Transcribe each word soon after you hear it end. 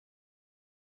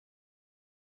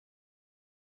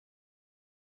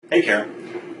Hey, Kara.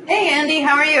 Hey, Andy.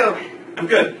 How are you? I'm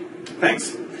good.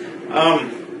 Thanks.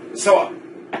 So,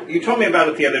 you told me about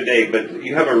it the other day, but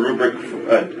you have a rubric,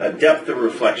 a depth of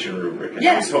reflection rubric, and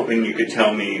I was hoping you could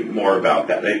tell me more about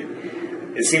that.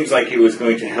 It seems like it was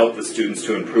going to help the students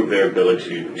to improve their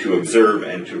ability to observe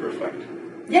and to reflect.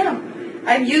 Yeah.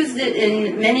 I've used it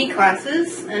in many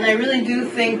classes, and I really do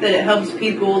think that it helps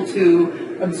people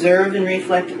to observe and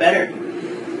reflect better.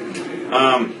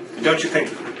 Don't you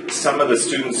think some of the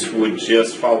students would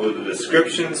just follow the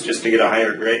descriptions just to get a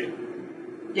higher grade?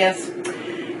 Yes.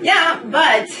 Yeah,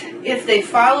 but if they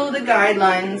follow the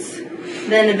guidelines,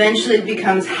 then eventually it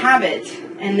becomes habit,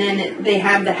 and then they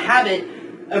have the habit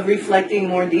of reflecting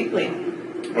more deeply.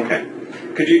 Okay.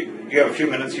 Do you have a few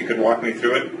minutes you could walk me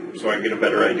through it so I can get a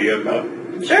better idea about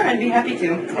it? Sure, I'd be happy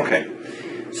to. Okay.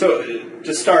 So,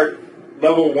 to start,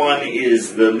 level 1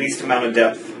 is the least amount of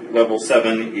depth. Level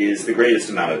 7 is the greatest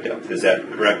amount of depth. Is that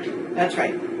correct? That's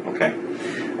right. Okay.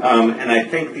 And I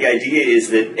think the idea is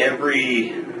that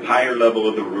every higher level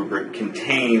of the rubric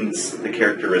contains the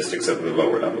characteristics of the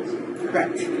lower levels.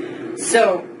 Correct.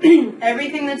 So,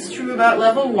 everything that's true about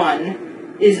level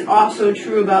 1 is also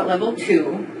true about level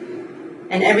 2,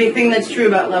 and everything that's true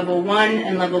about level 1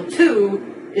 and level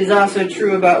 2 is also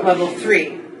true about level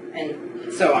 3,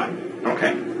 and so on.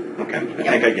 Okay. I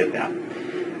think I get that.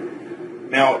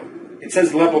 Now, it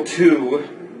says level 2,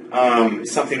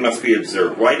 something must be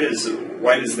observed. Why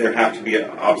does there have to be an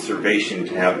observation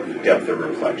to have depth of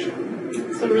reflection?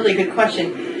 That's a really good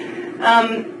question.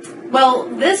 Well,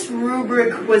 this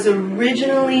rubric was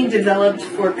originally developed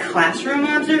for classroom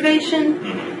observation.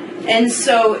 Mm-hmm. And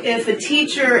so if a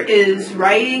teacher is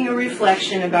writing a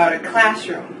reflection about a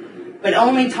classroom, but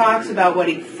only talks about what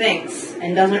he thinks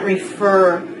and doesn't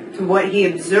refer to what he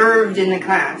observed in the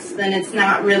class, then it's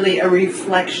not really a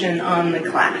reflection on the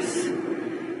class.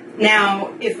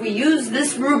 Now, if we use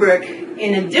this rubric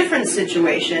in a different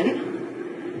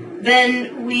situation,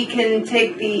 then we can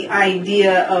take the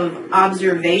idea of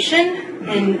observation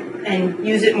and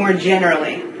use it more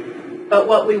generally. But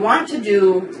what we want to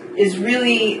do is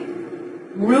really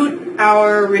root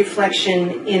our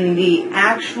reflection in the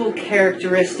actual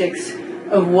characteristics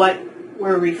of what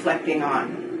we're reflecting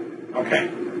on. Okay,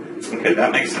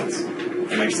 that makes sense.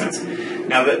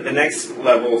 Now, the next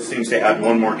level seems to add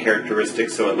one more characteristic.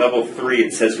 So at level 3,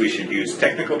 it says we should use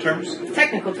technical terms?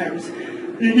 Technical terms.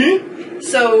 Mm-hmm.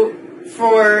 So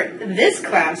for this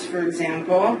class, for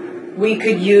example, we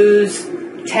could use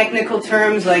technical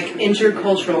terms like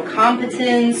intercultural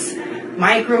competence,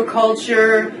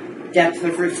 microculture, depth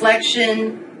of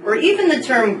reflection, or even the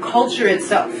term culture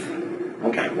itself.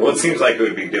 Okay. Well, it seems like it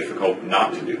would be difficult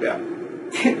not to do that.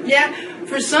 Yeah,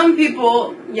 for some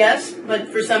people, yes, but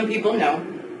for some people, no.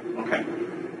 Okay.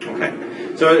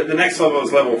 So the next level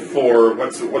is level 4.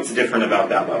 What's different about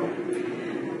that level?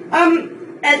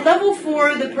 At level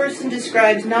 4, the person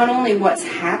describes not only what's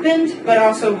happened, but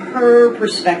also her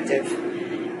perspective,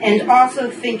 and also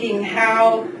thinking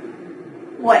how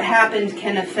what happened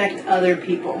can affect other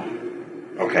people.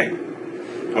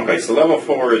 Okay, so level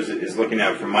 4 is looking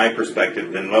at it from my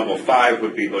perspective, then level 5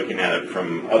 would be looking at it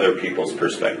from other people's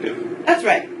perspective. That's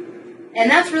right. And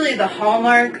that's really the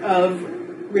hallmark of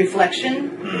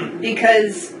reflection,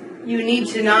 because you need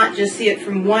to not just see it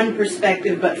from one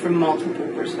perspective, but from multiple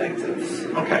perspectives.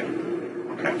 Okay.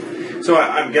 So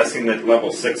I'm guessing that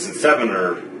level 6 and 7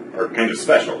 are kind of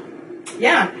special.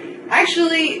 Yeah.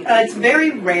 Actually, it's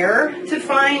very rare to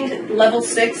find level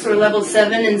 6 or level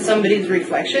 7 in somebody's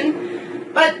reflection,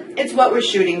 but it's what we're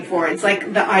shooting for. It's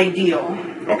like the ideal.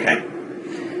 Okay.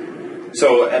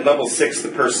 So at level 6, the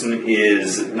person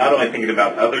is not only thinking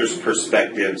about others'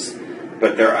 perspectives,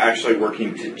 but they're actually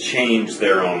working to change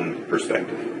their own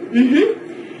perspective. Mm-hmm.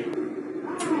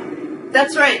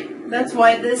 That's right. That's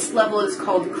why this level is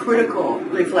called critical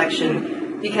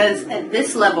reflection, because at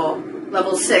this level,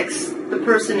 level 6, the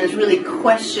person is really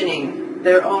questioning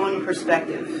their own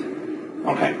perspective.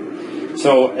 Okay.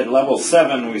 So at level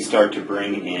 7, we start to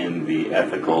bring in the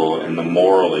ethical and the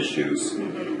moral issues,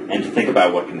 and to think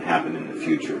about what can happen in the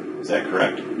future. Is that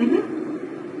correct?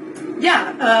 Mm-hmm.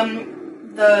 Yeah.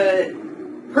 The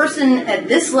person at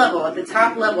this level, at the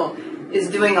top level, is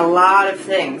doing a lot of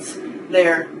things.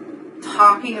 They're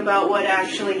talking about what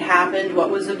actually happened, what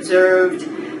was observed.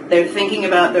 They're thinking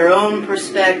about their own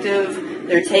perspective.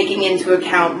 They're taking into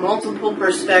account multiple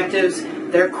perspectives.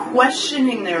 They're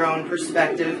questioning their own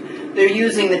perspective. They're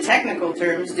using the technical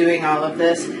terms, doing all of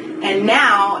this. And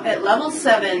now, at level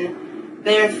 7,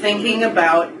 they're thinking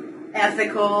about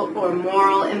ethical or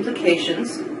moral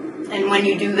implications. And when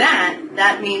you do that,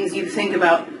 that means you think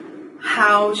about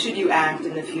how should you act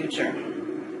in the future.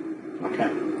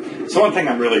 Okay. So one thing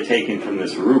I'm really taking from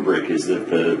this rubric is that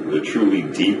the truly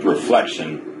deep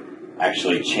reflection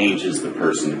actually changes the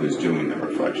person who's doing the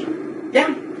reflection.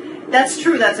 Yeah, that's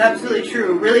true. That's absolutely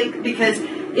true. Really, because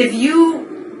if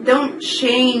you don't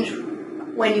change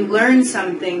when you learn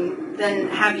something, then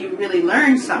have you really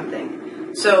learned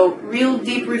something? So real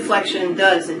deep reflection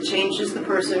does. It changes the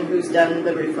person who's done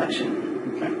the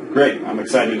reflection. Okay, great. I'm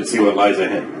excited to see what lies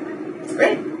ahead.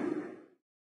 Great.